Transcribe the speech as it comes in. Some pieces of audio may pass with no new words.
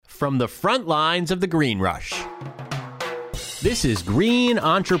from the front lines of the green rush. This is Green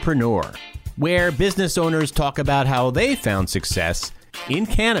Entrepreneur, where business owners talk about how they found success in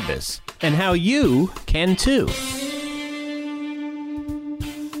cannabis and how you can too.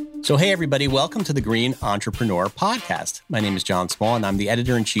 So, hey, everybody, welcome to the Green Entrepreneur Podcast. My name is John Small, and I'm the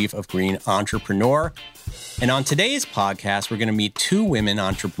editor-in-chief of Green Entrepreneur. And on today's podcast, we're going to meet two women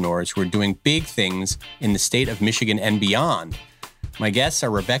entrepreneurs who are doing big things in the state of Michigan and beyond. My guests are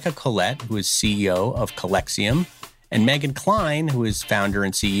Rebecca Collette, who is CEO of Collexium, and Megan Klein, who is founder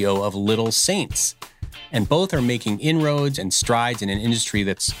and CEO of Little Saints. And both are making inroads and strides in an industry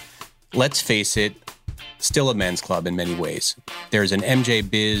that's, let's face it, still a men's club in many ways. There's an MJ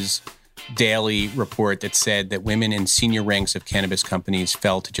Biz daily report that said that women in senior ranks of cannabis companies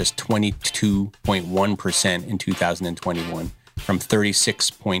fell to just 22.1% in 2021 from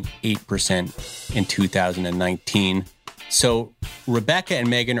 36.8% in 2019. So Rebecca and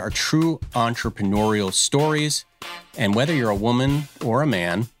Megan are true entrepreneurial stories. And whether you're a woman or a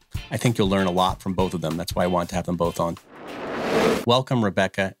man, I think you'll learn a lot from both of them. That's why I want to have them both on. Welcome,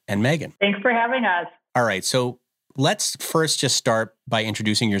 Rebecca and Megan. Thanks for having us. All right. So let's first just start by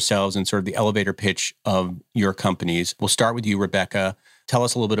introducing yourselves and sort of the elevator pitch of your companies. We'll start with you, Rebecca. Tell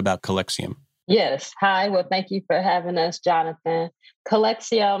us a little bit about Collexium. Yes. Hi. Well, thank you for having us, Jonathan.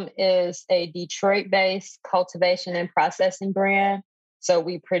 Collexium is a Detroit-based cultivation and processing brand. So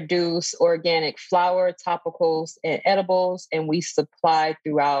we produce organic flower, topicals, and edibles, and we supply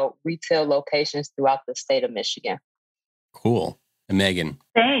throughout retail locations throughout the state of Michigan. Cool. And Megan.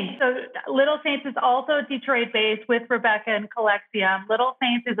 Thanks. So Little Saints is also Detroit-based with Rebecca and Collexium. Little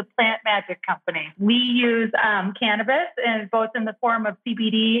Saints is a plant magic company. We use cannabis, and both in the form of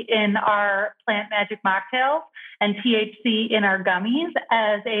CBD in our plant magic mocktails and THC in our gummies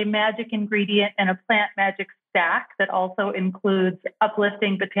as a magic ingredient in a plant magic stack that also includes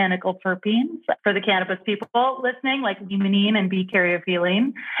uplifting botanical terpenes for the cannabis people listening, like limonene and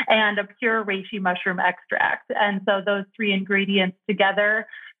B-caryophyllene, and a pure reishi mushroom extract. And so those three ingredients together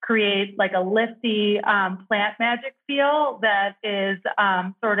create like a lifty plant magic feel that is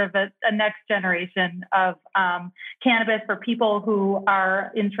sort of a next generation of cannabis for people who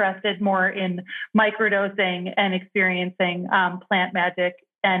are interested more in microdosing and experiencing plant magic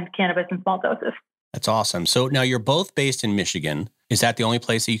and cannabis in small doses. That's awesome. So now you're both based in Michigan. Is that the only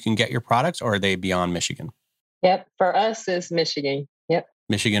place that you can get your products, or are they beyond Michigan? Yep. For us, it's Michigan. Yep.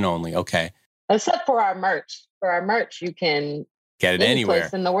 Michigan only. Okay. Except for our merch. For our merch, you can get it anywhere.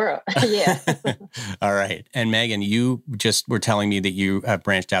 Place in the world. Yeah. All right. And Megan, you just were telling me that you have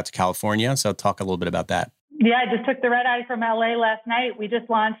branched out to California. So talk a little bit about that. Yeah, I just took the red eye from LA last night. We just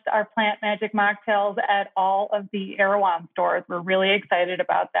launched our Plant Magic mocktails at all of the Erewhon stores. We're really excited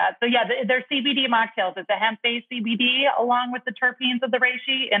about that. So yeah, they're CBD mocktails. It's a hemp-based CBD along with the terpenes of the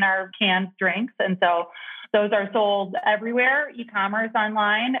reishi in our canned drinks. And so those are sold everywhere, e-commerce,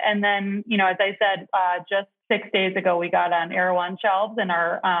 online. And then, as I said, just 6 days ago, we got on Erewhon shelves and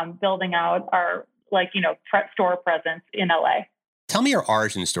are building out our store presence in LA. Tell me your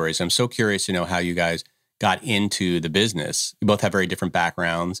origin stories. I'm so curious to know how you guys got into the business. You both have very different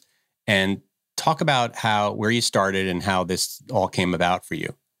backgrounds, and talk about where you started and how this all came about for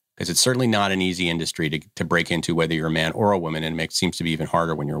you. Because it's certainly not an easy industry to break into, whether you're a man or a woman, and it seems to be even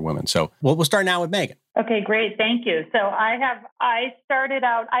harder when you're a woman. So we'll start now with Megan. Okay, great. Thank you. So I have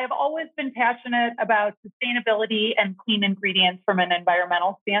always been passionate about sustainability and clean ingredients from an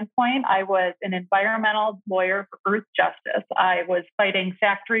environmental standpoint. I was an environmental lawyer for Earth Justice. I was fighting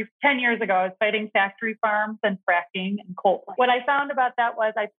 10 years ago, I was fighting factory farms and fracking and coal. What I found about that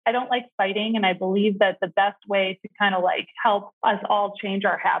was I don't like fighting, and I believe that the best way to kind of help us all change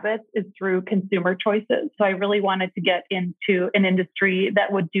our habits is through consumer choices. So I really wanted to get into an industry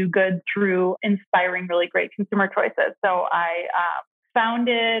that would do good through inspiring really great consumer choices. So I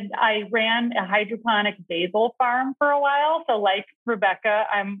ran a hydroponic basil farm for a while. So like Rebecca,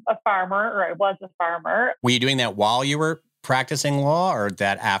 I'm a farmer, or I was a farmer. Were you doing that while you were practicing law, or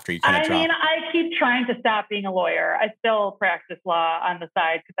that after you kind of dropped? I keep trying to stop being a lawyer. I still practice law on the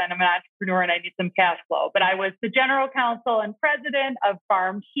side because I'm an entrepreneur and I need some cash flow. But I was the general counsel and president of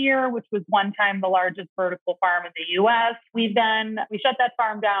Farm Here, which was one time the largest vertical farm in the U.S. We shut that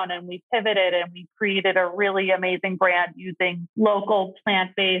farm down and we pivoted and we created a really amazing brand using local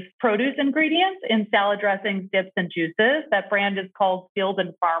plant-based produce ingredients in salad dressings, dips, and juices. That brand is called Field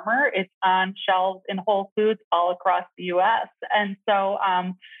and Farmer. It's on shelves in Whole Foods all across the U.S. And so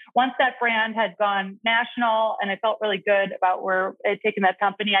once that brand had gone national and I felt really good about where I'd taken that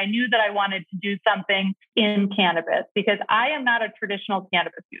company, I knew that I wanted to do something in cannabis because I am not a traditional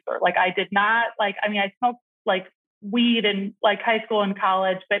cannabis user. I smoked weed in like high school and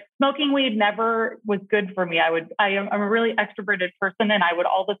college, but smoking weed never was good for me. I'm a really extroverted person, and I would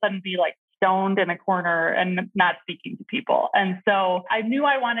all of a sudden be like stoned in a corner and not speaking to people. And so I knew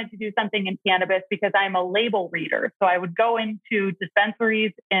I wanted to do something in cannabis because I'm a label reader. So I would go into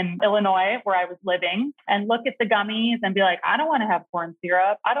dispensaries in Illinois where I was living and look at the gummies and be like, I don't want to have corn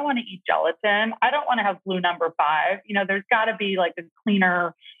syrup. I don't want to eat gelatin. I don't want to have blue number 5. There's got to be like a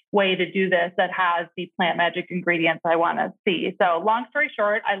cleaner way to do this that has the plant magic ingredients I want to see. So long story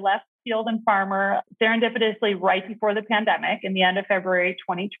short, I left Field and Farmer serendipitously right before the pandemic in the end of February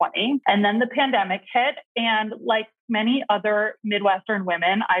 2020. And then the pandemic hit. And like many other Midwestern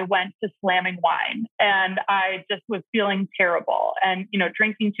women, I went to slamming wine, and I just was feeling terrible and,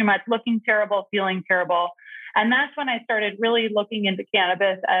 drinking too much, looking terrible, feeling terrible. And that's when I started really looking into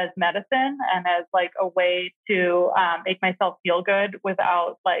cannabis as medicine and as like a way to make myself feel good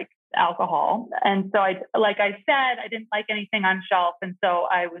without like alcohol. And so like I said, I didn't like anything on shelf. And so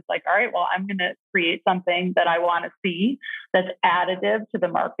I was like, all right, well, I'm going to create something that I want to see that's additive to the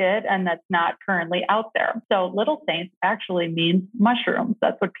market and that's not currently out there. So Little Saints actually means mushrooms.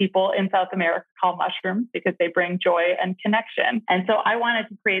 That's what people in South America call mushrooms because they bring joy and connection. And so I wanted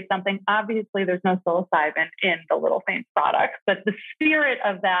to create something. Obviously, there's no psilocybin in the Little Saints products, but the spirit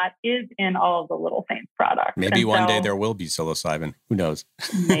of that is in all of the Little Saints products. Maybe one day there will be psilocybin. Who knows?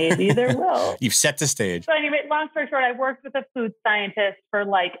 Maybe there will. You've set the stage. So anyway, long story short, I worked with a food scientist for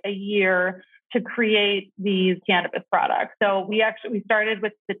like a year to create these cannabis products. So we started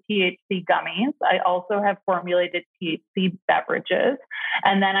with the THC gummies. I also have formulated THC beverages,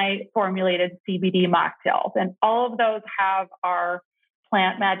 and then I formulated CBD mocktails. And all of those have our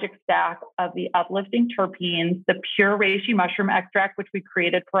plant magic stack of the uplifting terpenes, the pure reishi mushroom extract, which we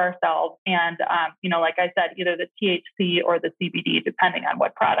created for ourselves. And, like I said, either the THC or the CBD, depending on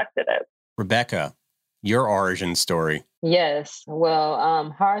what product it is. Rebecca, your origin story. Yes.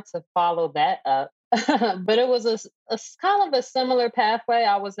 Well, hard to follow that up, but it was a kind of a similar pathway.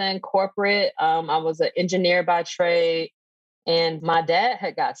 I was in corporate. I was an engineer by trade, and my dad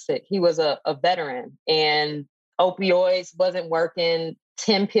had got sick. He was a veteran, and opioids wasn't working,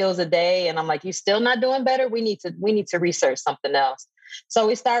 10 pills a day. And I'm like, you still not doing better? We need to research something else. So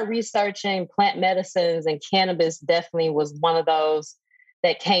we started researching plant medicines, and cannabis definitely was one of those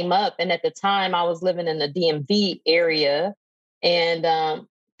that came up. And at the time I was living in the DMV area. And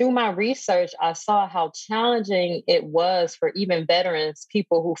through my research, I saw how challenging it was for even veterans,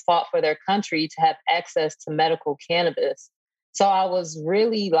 people who fought for their country, to have access to medical cannabis. So I was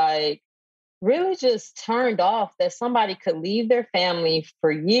really just turned off that somebody could leave their family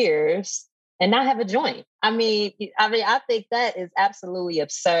for years and not have a joint. I think that is absolutely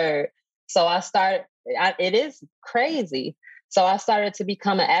absurd. So it is crazy. So I started to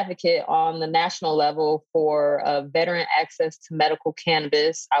become an advocate on the national level for veteran access to medical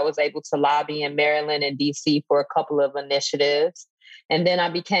cannabis. I was able to lobby in Maryland and DC for a couple of initiatives. And then I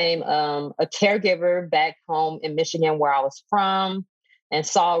became a caregiver back home in Michigan, where I was from, and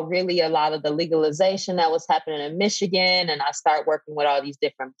saw really a lot of the legalization that was happening in Michigan. And I started working with all these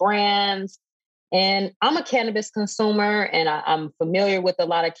different brands. And I'm a cannabis consumer, and I'm familiar with a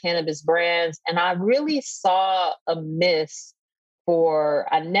lot of cannabis brands. And I really saw a miss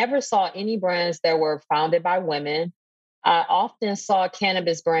I never saw any brands that were founded by women. I often saw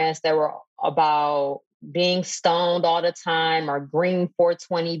cannabis brands that were about being stoned all the time, or green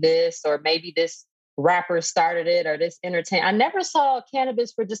 420 this, or maybe this rapper started it, or this entertainer. I never saw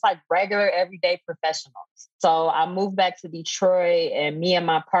cannabis for just like regular everyday professionals. So I moved back to Detroit, and me and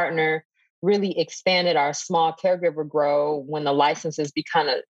my partner really expanded our small caregiver grow when the licenses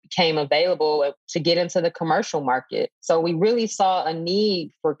became available to get into the commercial market. So we really saw a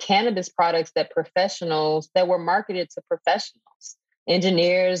need for cannabis products that were marketed to professionals,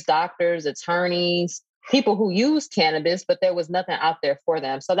 engineers, doctors, attorneys, people who use cannabis, but there was nothing out there for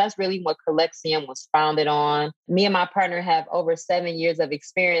them. So that's really what Collexium was founded on. Me and my partner have over 7 years of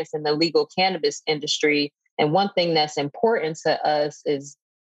experience in the legal cannabis industry. And one thing that's important to us is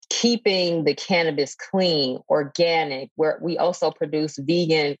keeping the cannabis clean, organic, where we also produce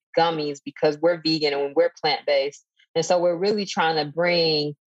vegan gummies because we're vegan and we're plant-based. And so we're really trying to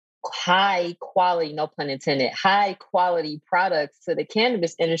bring high quality, no pun intended, high quality products to the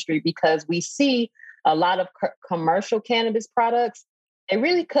cannabis industry, because we see a lot of commercial cannabis products, they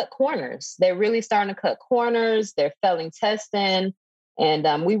really cut corners. They're really starting to cut corners. They're failing testing.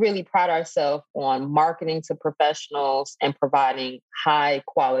 And we really pride ourselves on marketing to professionals and providing high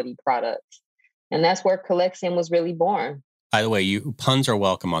quality products. And that's where Collexium was really born. By the way, you puns are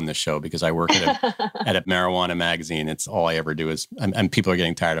welcome on this show because I work at a marijuana magazine. It's all I ever do is, and people are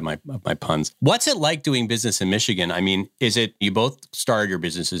getting tired of my puns. What's it like doing business in Michigan? I mean, you both started your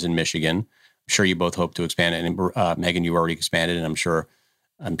businesses in Michigan? I'm sure you both hope to expand it. And Megan, you already expanded, and I'm sure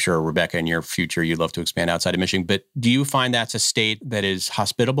Rebecca, in your future, you'd love to expand outside of Michigan. But do you find that's a state that is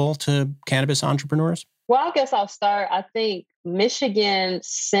hospitable to cannabis entrepreneurs? Well, I guess I'll start. I think Michigan,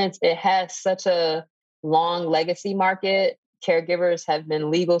 since it has such a long legacy market, caregivers have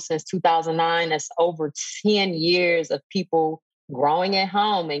been legal since 2009. That's over 10 years of people growing at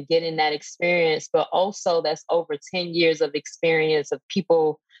home and getting that experience. But also that's over 10 years of experience of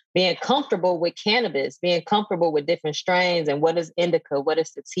people being comfortable with cannabis, being comfortable with different strains and what is indica, what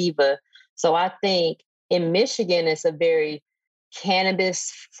is sativa. So I think in Michigan, it's a very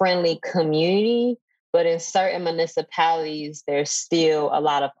cannabis-friendly community, but in certain municipalities, there's still a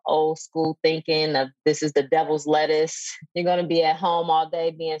lot of old school thinking of this is the devil's lettuce. You're going to be at home all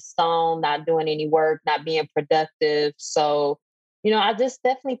day being stoned, not doing any work, not being productive. So I just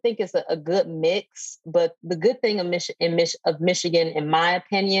definitely think it's a good mix. But the good thing of Michigan, in my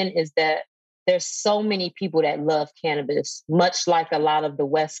opinion, is that there's so many people that love cannabis, much like a lot of the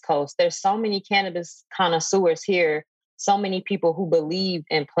West Coast. There's so many cannabis connoisseurs here, so many people who believe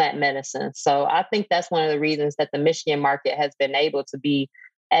in plant medicine. So I think that's one of the reasons that the Michigan market has been able to be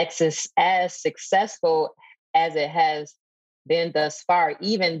as successful as it has been thus far,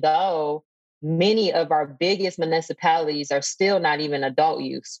 even though many of our biggest municipalities are still not even adult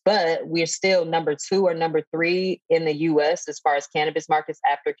use, but we're still number 2 or number 3 in the US as far as cannabis markets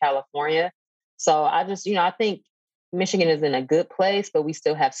after California. So I think Michigan is in a good place, but we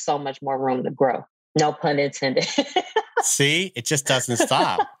still have so much more room to grow. No pun intended. See, it just doesn't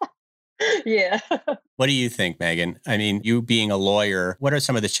stop. Yeah. What do you think, Megan? I mean, you being a lawyer, what are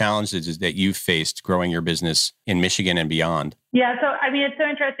some of the challenges that you've faced growing your business in Michigan and beyond? Yeah, so I mean, it's so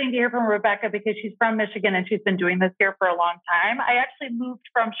interesting to hear from Rebecca because she's from Michigan and she's been doing this here for a long time. I actually moved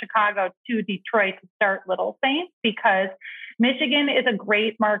from Chicago to Detroit to start Little Saints because Michigan is a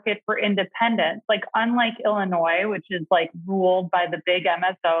great market for independents. Like unlike Illinois, which is like ruled by the big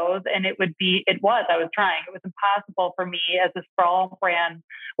MSOs, and it was impossible for me as a sprawl brand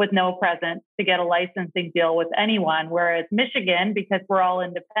with no presence to get a licensing deal with anyone. Whereas Michigan, because we're all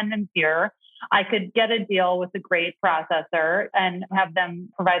independents here, I could get a deal with a great processor and have them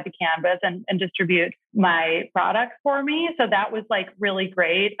provide the cannabis and distribute my products for me. So that was like really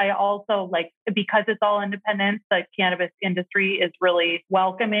great. I also because it's all independent, the cannabis industry is really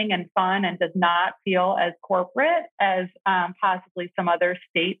welcoming and fun and does not feel as corporate as possibly some other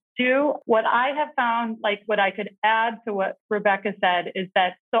states do. What I have found, what I could add to what Rebecca said is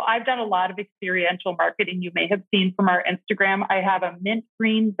that, so I've done a lot of experiential marketing. You may have seen from our Instagram, I have a mint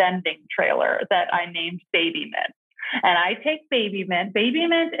green vending trailer that I named Baby Mint. And I take Baby Mint. Baby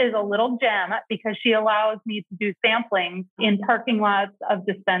Mint is a little gem because she allows me to do sampling in parking lots of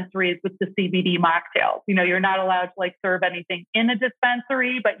dispensaries with the CBD mocktails. You're not allowed to serve anything in a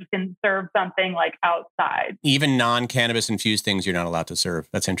dispensary, but you can serve something outside. Even non-cannabis infused things you're not allowed to serve.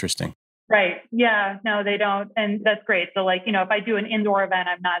 That's interesting. Right. Yeah. No, they don't. And that's great. So if I do an indoor event,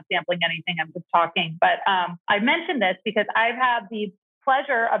 I'm not sampling anything. I'm just talking. But I mentioned this because I've had the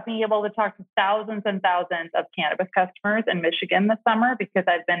pleasure of being able to talk to thousands and thousands of cannabis customers in Michigan this summer because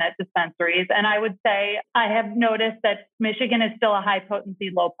I've been at dispensaries. And I would say I have noticed that Michigan is still a high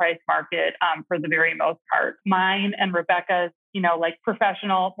potency, low price market for the very most part. Mine and Rebecca's,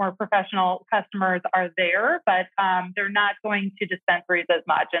 more professional customers are there, but they're not going to dispensaries as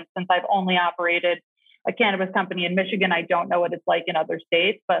much. And since I've only operated a cannabis company in Michigan, I don't know what it's like in other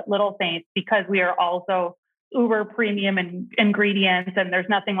states, but Little Saints, because we are also uber premium ingredients and there's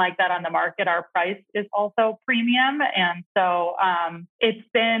nothing like that on the market, our price is also premium. And so it's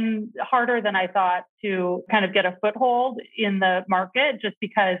been harder than I thought to kind of get a foothold in the market just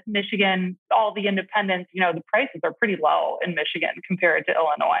because Michigan, all the independents, the prices are pretty low in Michigan compared to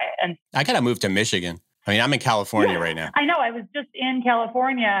Illinois. And I got to move to Michigan. I mean, I'm in California right now. I know. I was just in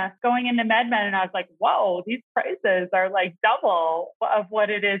California going into MedMen and I was like, whoa, these prices are double of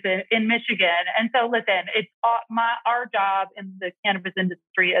what it is in Michigan. And so listen, it's our job in the cannabis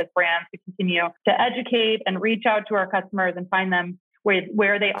industry as brands to continue to educate and reach out to our customers and find them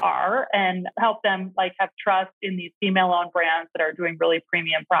where they are and help them have trust in these female-owned brands that are doing really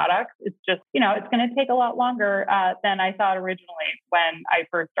premium products. It's just, it's going to take a lot longer than I thought originally when I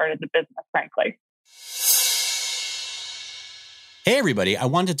first started the business, frankly. Hey, everybody. I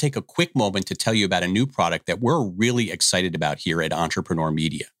wanted to take a quick moment to tell you about a new product that we're really excited about here at Entrepreneur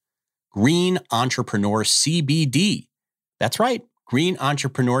Media. Green Entrepreneur CBD. That's right. Green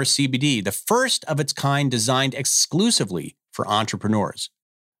Entrepreneur CBD, the first of its kind designed exclusively for entrepreneurs.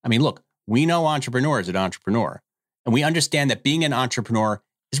 I mean, look, we know entrepreneurs at Entrepreneur, and we understand that being an entrepreneur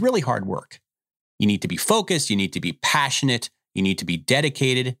is really hard work. You need to be focused, you need to be passionate, you need to be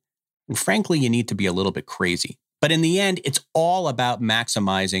dedicated, and frankly, you need to be a little bit crazy. But in the end, it's all about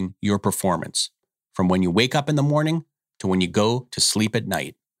maximizing your performance from when you wake up in the morning to when you go to sleep at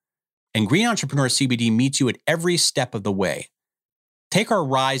night. And Green Entrepreneur CBD meets you at every step of the way. Take our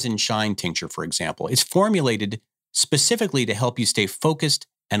Rise and Shine tincture, for example. It's formulated specifically to help you stay focused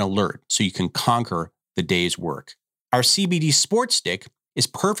and alert so you can conquer the day's work. Our CBD Sports Stick is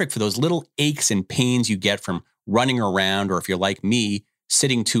perfect for those little aches and pains you get from running around, or if you're like me,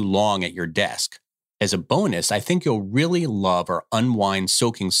 sitting too long at your desk. As a bonus, I think you'll really love our Unwind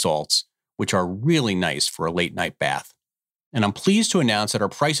Soaking Salts, which are really nice for a late night bath. And I'm pleased to announce that our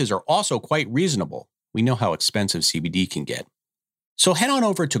prices are also quite reasonable. We know how expensive CBD can get. So head on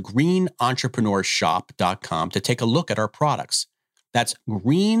over to greenentrepreneurshop.com to take a look at our products. That's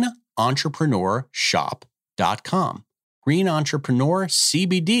greenentrepreneurshop.com. Green Entrepreneur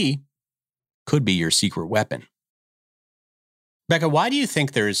CBD could be your secret weapon. Becca, why do you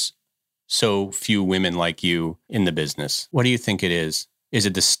think there's so few women like you in the business? What do you think it is? Is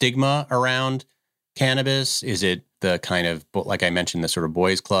it the stigma around cannabis? Is it the kind of, like I mentioned, the sort of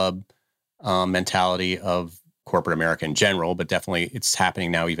boys club mentality of corporate America in general, but definitely it's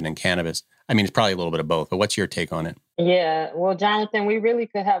happening now even in cannabis? I mean, it's probably a little bit of both, but what's your take on it? Yeah, well, Jonathan, we really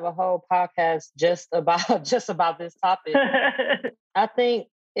could have a whole podcast just about this topic. I think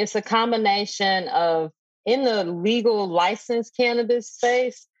it's a combination of, in the legal licensed cannabis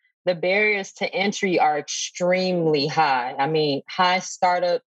space, the barriers to entry are extremely high. I mean, high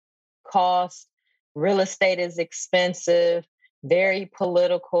startup costs, real estate is expensive, very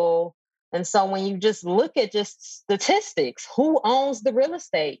political. And so when you just look at just statistics, who owns the real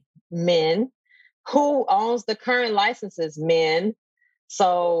estate? Men. Who owns the current licenses? Men.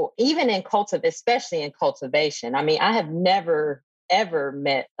 So even in especially in cultivation, I mean, I have never, ever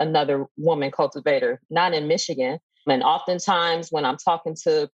met another woman cultivator, not in Michigan. And oftentimes when I'm talking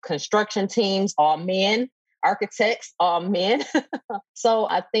to construction teams, all men, architects, all men. So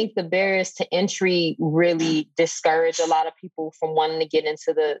I think the barriers to entry really discourage a lot of people from wanting to get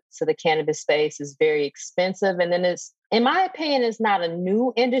into the cannabis space. Is very expensive. And then it's, in my opinion, it's not a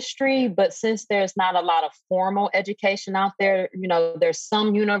new industry, but since there's not a lot of formal education out there, there's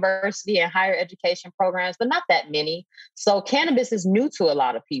some university and higher education programs, but not that many. So cannabis is new to a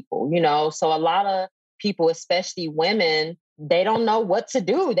lot of people, so a lot of people, especially women, they don't know what to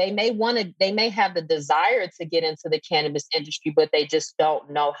do. They may have the desire to get into the cannabis industry, but they just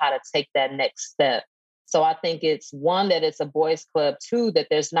don't know how to take that next step. So I think it's one, that it's a boys club. Two, that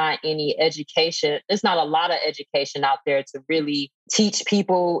there's not any education. There's not a lot of education out there to really teach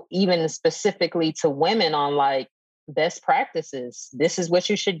people, even specifically to women, on like best practices. This is what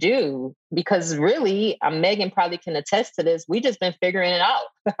you should do. Because really, Megan probably can attest to this. We just been figuring it out.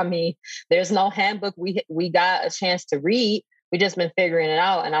 I mean, there's no handbook we got a chance to read. We just been figuring it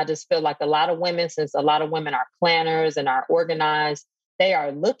out. And I just feel like a lot of women, since a lot of women are planners and are organized, they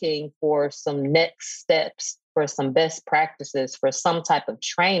are looking for some next steps, for some best practices, for some type of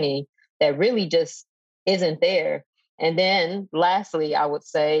training that really just isn't there. And then lastly, I would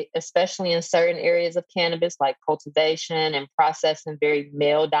say, especially in certain areas of cannabis, like cultivation and processing, very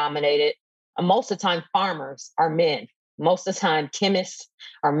male dominated. Most of the time, farmers are men. Most of the time, chemists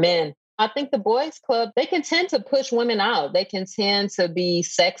are men. I think the boys club, they can tend to push women out. They can tend to be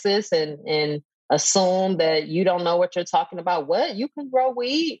sexist and assume that you don't know what you're talking about. What? You can grow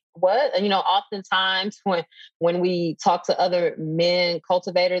weed? What? And, oftentimes when we talk to other men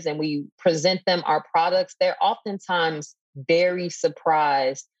cultivators and we present them our products, they're oftentimes very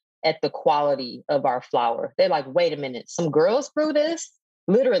surprised at the quality of our flower. They're like, wait a minute, some girls grew this?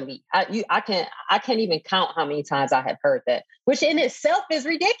 Literally, I can't even count how many times I have heard that, which in itself is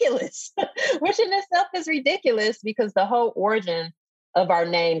ridiculous. Because the whole origin of our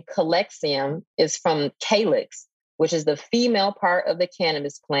name Calexium is from calyx, which is the female part of the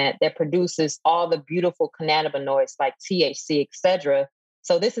cannabis plant that produces all the beautiful cannabinoids like THC, etc.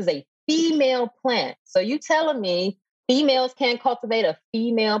 So this is a female plant. So you telling me females can't cultivate a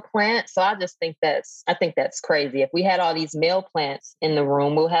female plant? So I think that's crazy. If we had all these male plants in the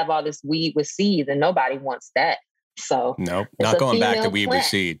room, we'll have all this weed with seeds, and nobody wants that. So nope, not going back to weed with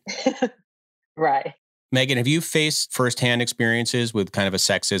seed. Right. Megan, have you faced firsthand experiences with kind of a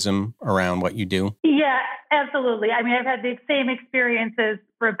sexism around what you do? Yeah, absolutely. I mean, I've had the same experiences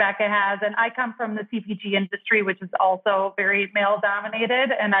Rebecca has, and I come from the CPG industry, which is also very male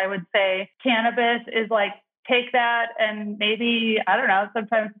dominated. And I would say cannabis is like take that and maybe, I don't know,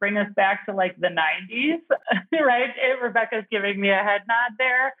 sometimes bring us back to like the 90s, right? Rebecca's giving me a head nod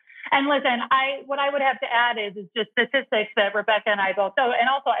there. And listen, what I would have to add is just statistics that Rebecca and I both. So, and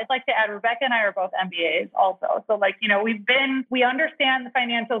also I'd like to add, Rebecca and I are both MBAs also. So like, we understand the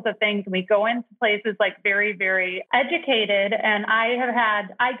financials of things, and we go into places like very, very educated. And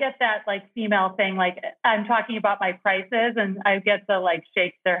I get that like female thing, like I'm talking about my prices, and I get to like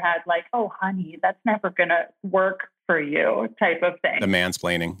shake their head like, oh, honey, that's never going to work for you type of thing. The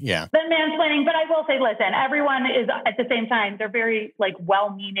mansplaining. Yeah. The mansplaining. But I will say, listen, everyone is at the same time, they're very like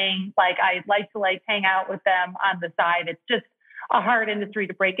well-meaning. Like I like to like hang out with them on the side. It's just a hard industry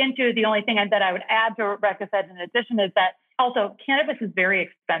to break into. The only thing that I would add to what Rebecca said in addition is that also cannabis is very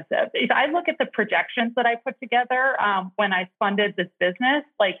expensive. If I look at the projections that I put together when I funded this business,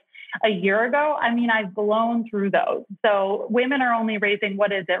 like a year ago, I mean, I've blown through those. So women are only raising,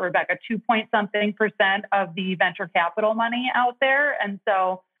 what is it, Rebecca, 2-point-something% of the venture capital money out there. And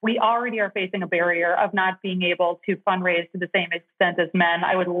so we already are facing a barrier of not being able to fundraise to the same extent as men.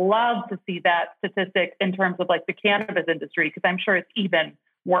 I would love to see that statistic in terms of like the cannabis industry, because I'm sure it's even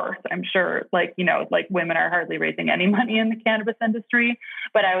worse. I'm sure like women are hardly raising any money in the cannabis industry,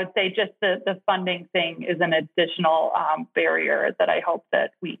 but I would say just the funding thing is an additional barrier that I hope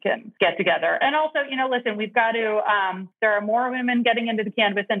that we can get together. And also, listen, we've got to, there are more women getting into the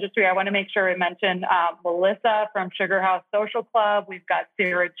cannabis industry. I want to make sure I mention Melissa from Sugar House Social Club. We've got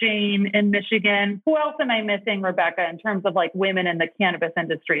Sarah Jane in Michigan. Who else am I missing, Rebecca, in terms of like women in the cannabis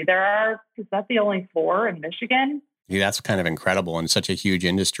industry? Is that the only 4 in Michigan? Yeah, that's kind of incredible in such a huge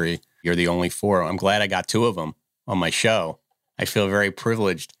industry. You're the only 4. I'm glad I got 2 of them on my show. I feel very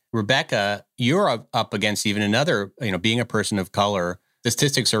privileged. Rebecca, you're up against even another, being a person of color. The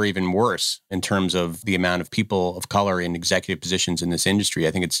statistics are even worse in terms of the amount of people of color in executive positions in this industry.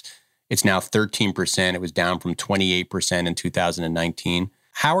 I think it's now 13%. It was down from 28% in 2019.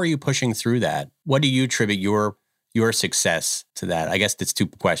 How are you pushing through that? What do you attribute your success to that? I guess that's 2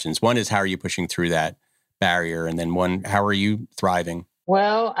 questions. One is, how are you pushing through that barrier? And then one, how are you thriving?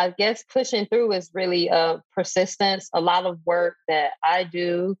 Well, I guess pushing through is really persistence. A lot of work that I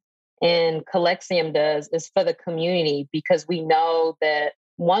do and Collexium does is for the community, because we know that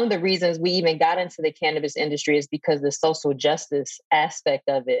one of the reasons we even got into the cannabis industry is because the social justice aspect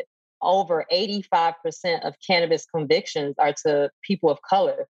of it. Over 85% of cannabis convictions are to people of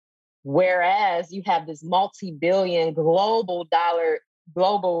color, whereas you have this multi-billion global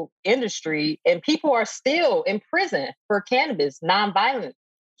industry, and people are still in prison for cannabis, nonviolent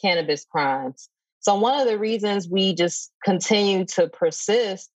cannabis crimes. So one of the reasons we just continue to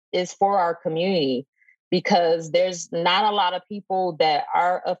persist is for our community, because there's not a lot of people that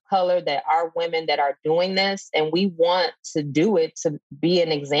are of color, that are women, that are doing this. And we want to do it to be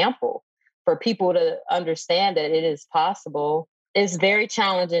an example for people to understand that it is possible. It's very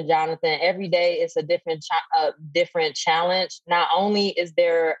challenging, Jonathan. Every day it's a different challenge. Not only is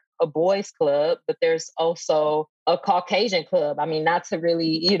there a boys club, but there's also a Caucasian club. I mean, not to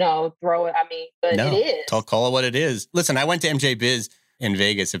really, throw it. I mean, but no, it is. Call it what it is. Listen, I went to MJ Biz in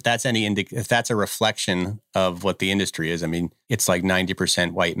Vegas. If that's if that's a reflection of what the industry is, I mean, it's like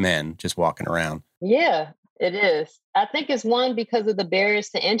 90% white men just walking around. Yeah, it is. I think it's one because of the barriers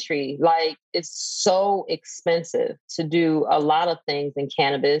to entry. Like, it's so expensive to do a lot of things in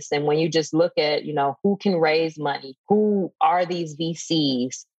cannabis. And when you just look at, who can raise money, who are these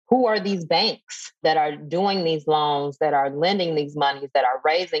VCs, who are these banks that are doing these loans, that are lending these monies, that are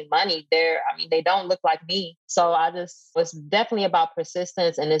raising money, they don't look like me. So it's definitely about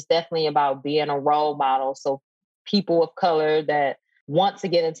persistence, and it's definitely about being a role model. So people of color that want to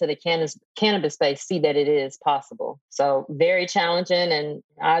get into the cannabis space see that it is possible. So very challenging. And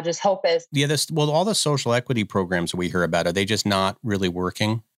I just hope all the social equity programs we hear about, are they just not really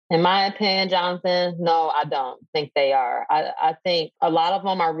working? In my opinion, Jonathan, no, I don't think they are. I think a lot of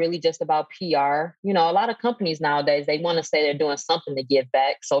them are really just about PR. A lot of companies nowadays, they want to say they're doing something to give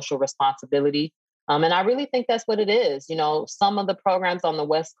back, social responsibility. And I really think that's what it is. Some of the programs on the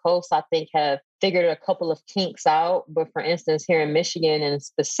West Coast, I think, have figured a couple of kinks out. But for instance, here in Michigan and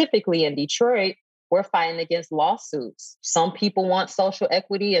specifically in Detroit, we're fighting against lawsuits. Some people want social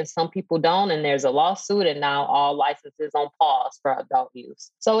equity and some people don't. And there's a lawsuit, and now all licenses on pause for adult use.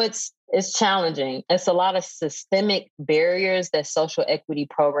 So it's challenging. It's a lot of systemic barriers that social equity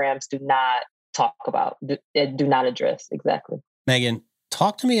programs do not talk about, do not address. Exactly. Megan,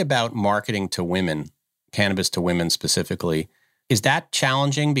 talk to me about marketing to women, cannabis to women specifically. Is that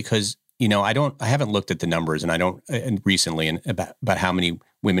challenging? Because, I haven't looked at the numbers recently about how many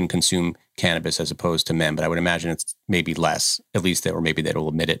women consume cannabis as opposed to men, but I would imagine it's maybe less, at least maybe they will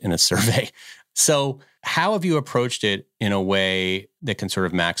admit it in a survey. So how have you approached it in a way that can sort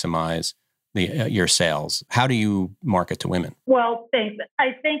of maximize your sales? How do you market to women? Well, thanks.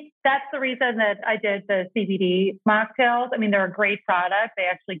 I think that's the reason that I did the CBD mocktails. I mean, they're a great product. They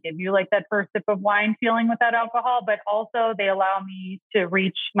actually give you like that first sip of wine feeling without alcohol, but also they allow me to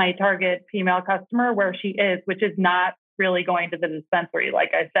reach my target female customer where she is, which is not really going to the dispensary.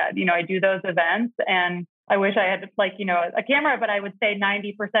 Like I said, I do those events, and I wish I had a camera, but I would say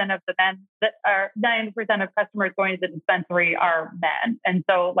 90% of the men that are 90% of customers going to the dispensary are men. And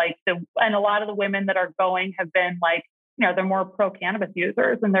so and a lot of the women that are going have been they're more pro cannabis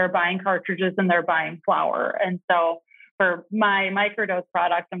users, and they're buying cartridges and they're buying flower. And so for my microdose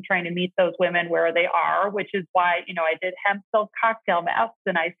products, I'm trying to meet those women where they are, which is why, I did hemp silk cocktail masks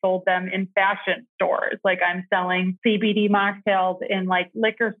and I sold them in fashion stores. Like I'm selling CBD mocktails in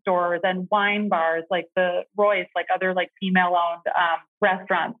liquor stores and wine bars, like the Royce, other female owned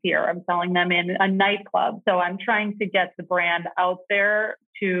restaurants here. I'm selling them in a nightclub. So I'm trying to get the brand out there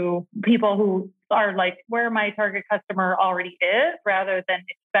to people who are where my target customer already is, rather than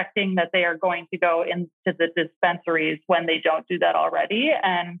expecting that they are going to go into the dispensaries when they don't do that already.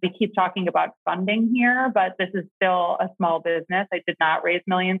 And we keep talking about funding here, but this is still a small business. I did not raise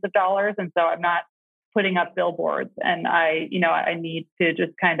millions of dollars. And so I'm not putting up billboards, and I need to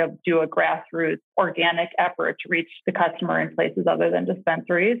just kind of do a grassroots organic effort to reach the customer in places other than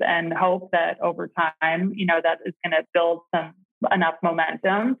dispensaries, and hope that over time, that is going to build enough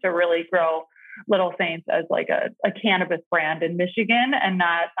momentum to really grow Little Saints as a cannabis brand in Michigan, and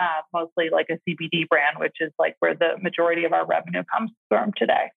not mostly a CBD brand, which is where the majority of our revenue comes from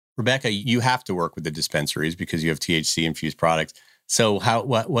today. Rebecca, you have to work with the dispensaries because you have THC infused products. So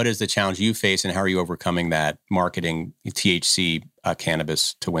what is the challenge you face, and how are you overcoming that marketing THC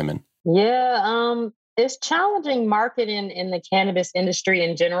cannabis to women? Yeah, it's challenging marketing in the cannabis industry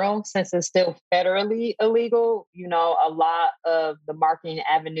in general, since it's still federally illegal. A lot of the marketing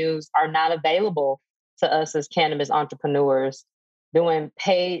avenues are not available to us as cannabis entrepreneurs. Doing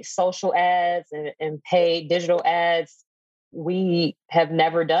paid social ads and paid digital ads, we have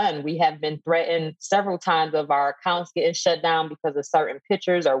never done. We have been threatened several times of our accounts getting shut down because of certain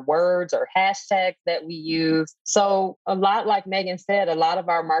pictures or words or hashtags that we use. So a lot, like Megan said, a lot of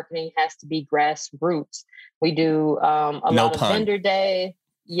our marketing has to be grassroots. We do a lot of vendor day.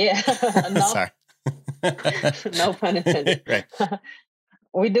 Yeah. Sorry. No pun intended. Right.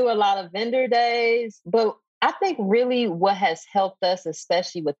 We do a lot of vendor days, but I think really what has helped us,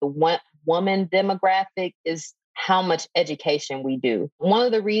 especially with the woman demographic, is how much education we do. One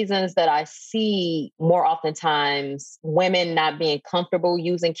of the reasons that I see more oftentimes women not being comfortable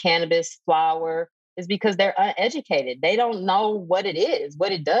using cannabis flower is because they're uneducated. They don't know what it is,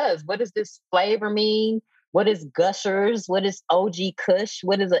 what it does. What does this flavor mean? What is Gushers? What is OG Kush?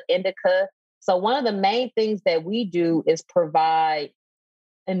 What is an indica? So one of the main things that we do is provide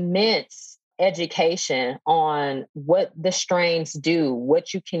immense education on what the strains do,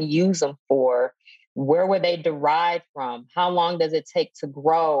 what you can use them for, where were they derived from, how long does it take to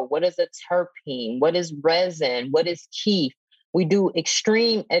grow, what is a terpene, what is resin, what is kief. We do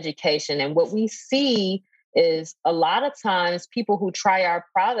extreme education. And what we see is a lot of times people who try our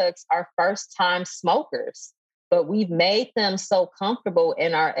products are first-time smokers, but we've made them so comfortable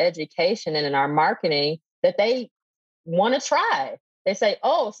in our education and in our marketing that they want to try. They say,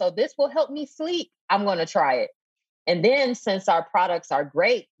 oh, so this will help me sleep. I'm going to try it. And then since our products are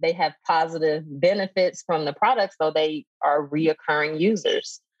great, they have positive benefits from the products, so they are reoccurring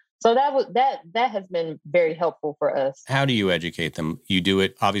users. So that has been very helpful for us. How do you educate them? You do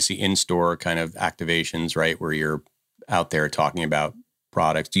it obviously in-store kind of activations, right? Where you're out there talking about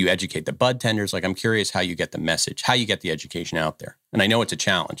products. Do you educate the bud tenders? I'm curious how you get the message, how you get the education out there. And I know it's a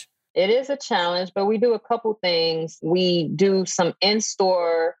challenge. It is a challenge, but we do a couple things. We do some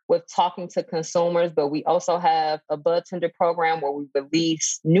in-store with talking to consumers, but we also have a bud tender program where we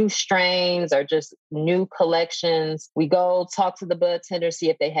release new strains or just new collections. We go talk to the bud tenders, see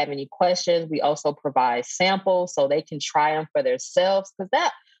if they have any questions. We also provide samples so they can try them for themselves, because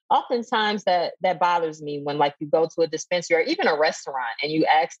that oftentimes that bothers me when you go to a dispensary or even a restaurant and you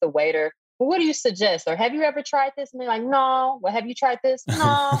ask the waiter, well, what do you suggest? Or have you ever tried this? And they're like, no. Well, have you tried this? No.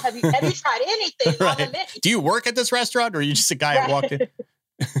 Have you tried anything Right. on the menu? Do you work at this restaurant, or are you just a guy who walked in?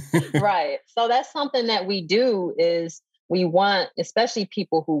 Right. So that's something that we do is we want, especially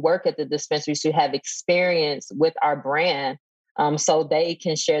people who work at the dispensaries, to have experience with our brand, so they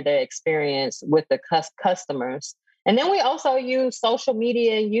can share their experience with the customers. And then we also use social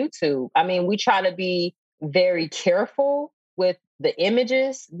media and YouTube. I mean, we try to be very careful with the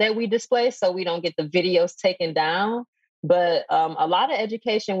images that we display so we don't get the videos taken down. But a lot of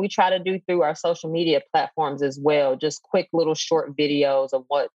education we try to do through our social media platforms as well, just quick little short videos of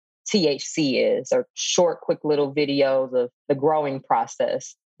what THC is, or short, quick little videos of the growing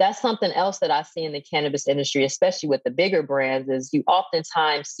process. That's something else that I see in the cannabis industry, especially with the bigger brands, is you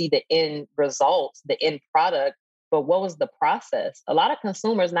oftentimes see the end results, the end product, but what was the process? A lot of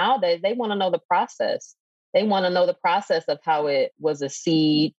consumers nowadays, they want to know the process. They want to know the process of how it was a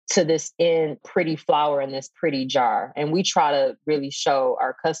seed to this end pretty flower in this pretty jar. And we try to really show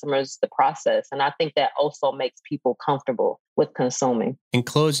our customers the process. And I think that also makes people comfortable with consuming. In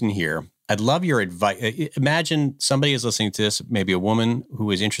closing here, I'd love your advice. Imagine somebody is listening to this, maybe a woman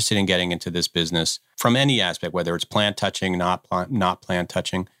who is interested in getting into this business from any aspect, whether it's plant touching, not plant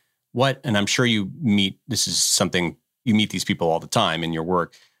touching. And I'm sure this is something, you meet these people all the time in your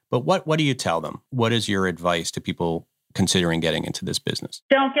work. But what do you tell them? What is your advice to people considering getting into this business?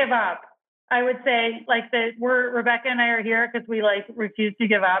 Don't give up. I would say Rebecca and I are here because we refuse to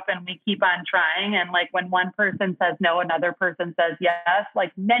give up and we keep on trying. And when one person says no, another person says yes.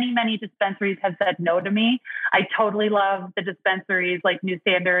 Many, many dispensaries have said no to me. I totally love the dispensaries like New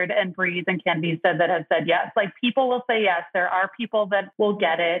Standard and Breeze and Cannabisa that have said yes. People will say yes. There are people that will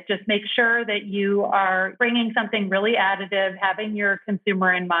get it. Just make sure that you are bringing something really additive, having your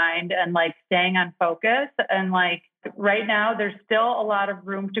consumer in mind, and staying on focus. And right now, there's still a lot of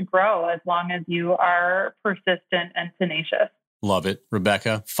room to grow as long as you are persistent and tenacious. Love it.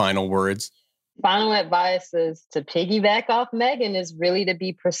 Rebecca, final words. Final advice is to piggyback off Megan, is really to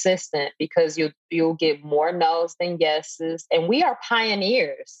be persistent, because you'll get more no's than yeses. And we are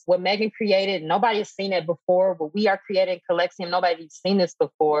pioneers. What Megan created, nobody's seen it before, but we are creating Collexium. Nobody's seen this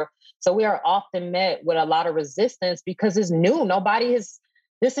before. So we are often met with a lot of resistance because it's new.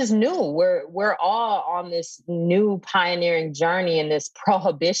 This is new. We're all on this new pioneering journey in this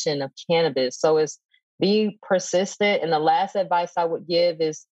prohibition of cannabis. So it's be persistent. And the last advice I would give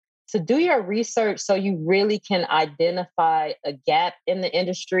is to do your research so you really can identify a gap in the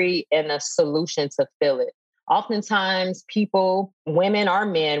industry and a solution to fill it. Oftentimes people, women or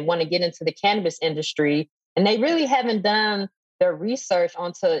men, want to get into the cannabis industry and they really haven't done their research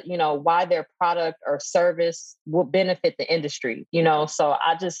onto, why their product or service will benefit the industry, So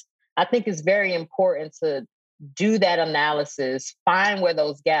I think it's very important to do that analysis, find where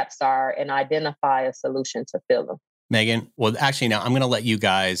those gaps are, and identify a solution to fill them. Megan, well, actually, now I'm going to let you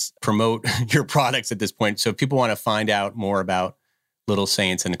guys promote your products at this point. So if people want to find out more about Little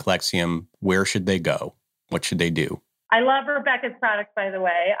Saints and Collexium, where should they go? What should they do? I love Rebecca's products, by the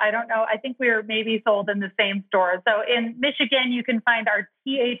way. I don't know. I think we are maybe sold in the same store. So in Michigan, you can find our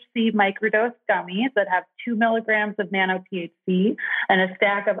THC microdose gummies that have 2 milligrams of nano THC and a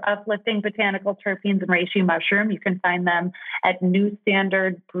stack of uplifting botanical terpenes and reishi mushroom. You can find them at New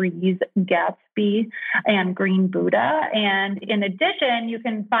Standard, Breeze, Gatsby, and Green Buddha. And in addition, you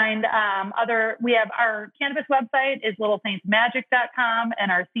can find we have our cannabis website is littlesaintsmagic.com, and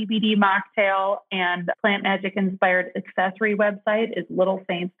our CBD mocktail and plant magic inspired accessory website is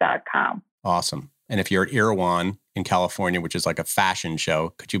littlesaints.com. Awesome. And if you're at Erewhon in California, which is like a fashion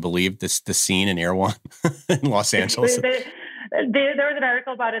show, could you believe the scene in Erewhon in Los Angeles? There was an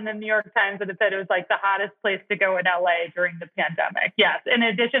article about it in the New York Times that it said it was the hottest place to go in LA during the pandemic. Yes. In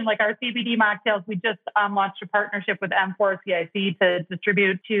addition, our CBD mocktails, we just launched a partnership with M4CIC to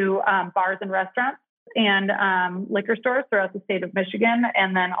distribute to bars and restaurants and liquor stores throughout the state of Michigan.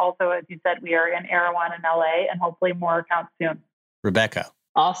 And then also, as you said, we are in Erewhon in LA and hopefully more accounts soon. Rebecca.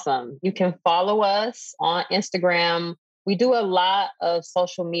 Awesome. You can follow us on Instagram. We do a lot of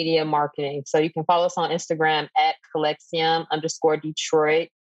social media marketing. So you can follow us on Instagram at Collexium_Detroit,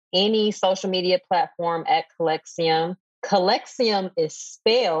 any social media platform at Collexium. Collexium is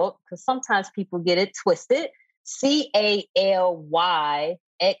spelled, because sometimes people get it twisted, CALYXEUM.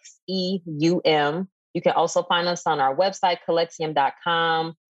 You can also find us on our website,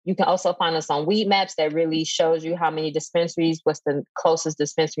 Collexium.com. You can also find us on Weed Maps that really shows you how many dispensaries, what's the closest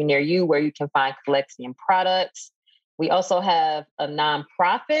dispensary near you where you can find Collexium products. We also have a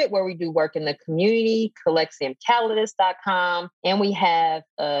nonprofit where we do work in the community, CollexiumCatalyst.com. And we have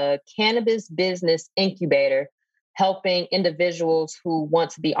a cannabis business incubator helping individuals who want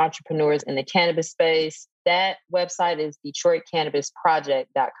to be entrepreneurs in the cannabis space. That website is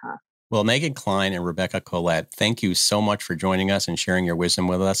DetroitCannabisProject.com. Well, Megan Klein and Rebecca Collette, thank you so much for joining us and sharing your wisdom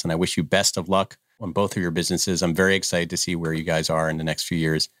with us. And I wish you best of luck on both of your businesses. I'm very excited to see where you guys are in the next few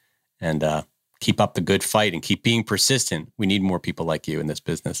years. And keep up the good fight and keep being persistent. We need more people like you in this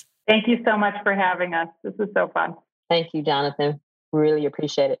business. Thank you so much for having us. This is so fun. Thank you, Jonathan. Really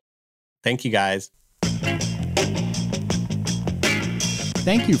appreciate it. Thank you, guys.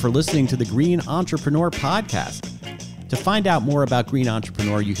 Thank you for listening to the Green Entrepreneur Podcast. To find out more about Green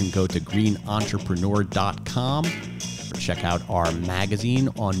Entrepreneur, you can go to greenentrepreneur.com or check out our magazine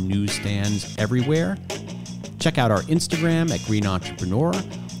on newsstands everywhere. Check out our Instagram at Green Entrepreneur.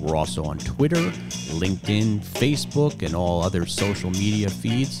 We're also on Twitter, LinkedIn, Facebook, and all other social media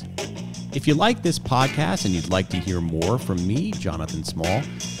feeds. If you like this podcast and you'd like to hear more from me, Jonathan Small,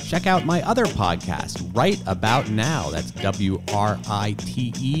 check out my other podcast, Right About Now. That's WRITE,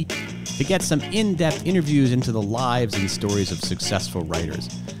 to get some in-depth interviews into the lives and stories of successful writers,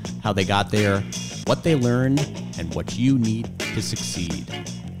 how they got there, what they learned, and what you need to succeed.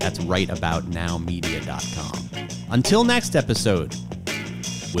 That's rightaboutnowmedia.com. Until next episode,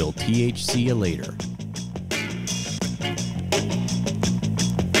 we'll THC you later.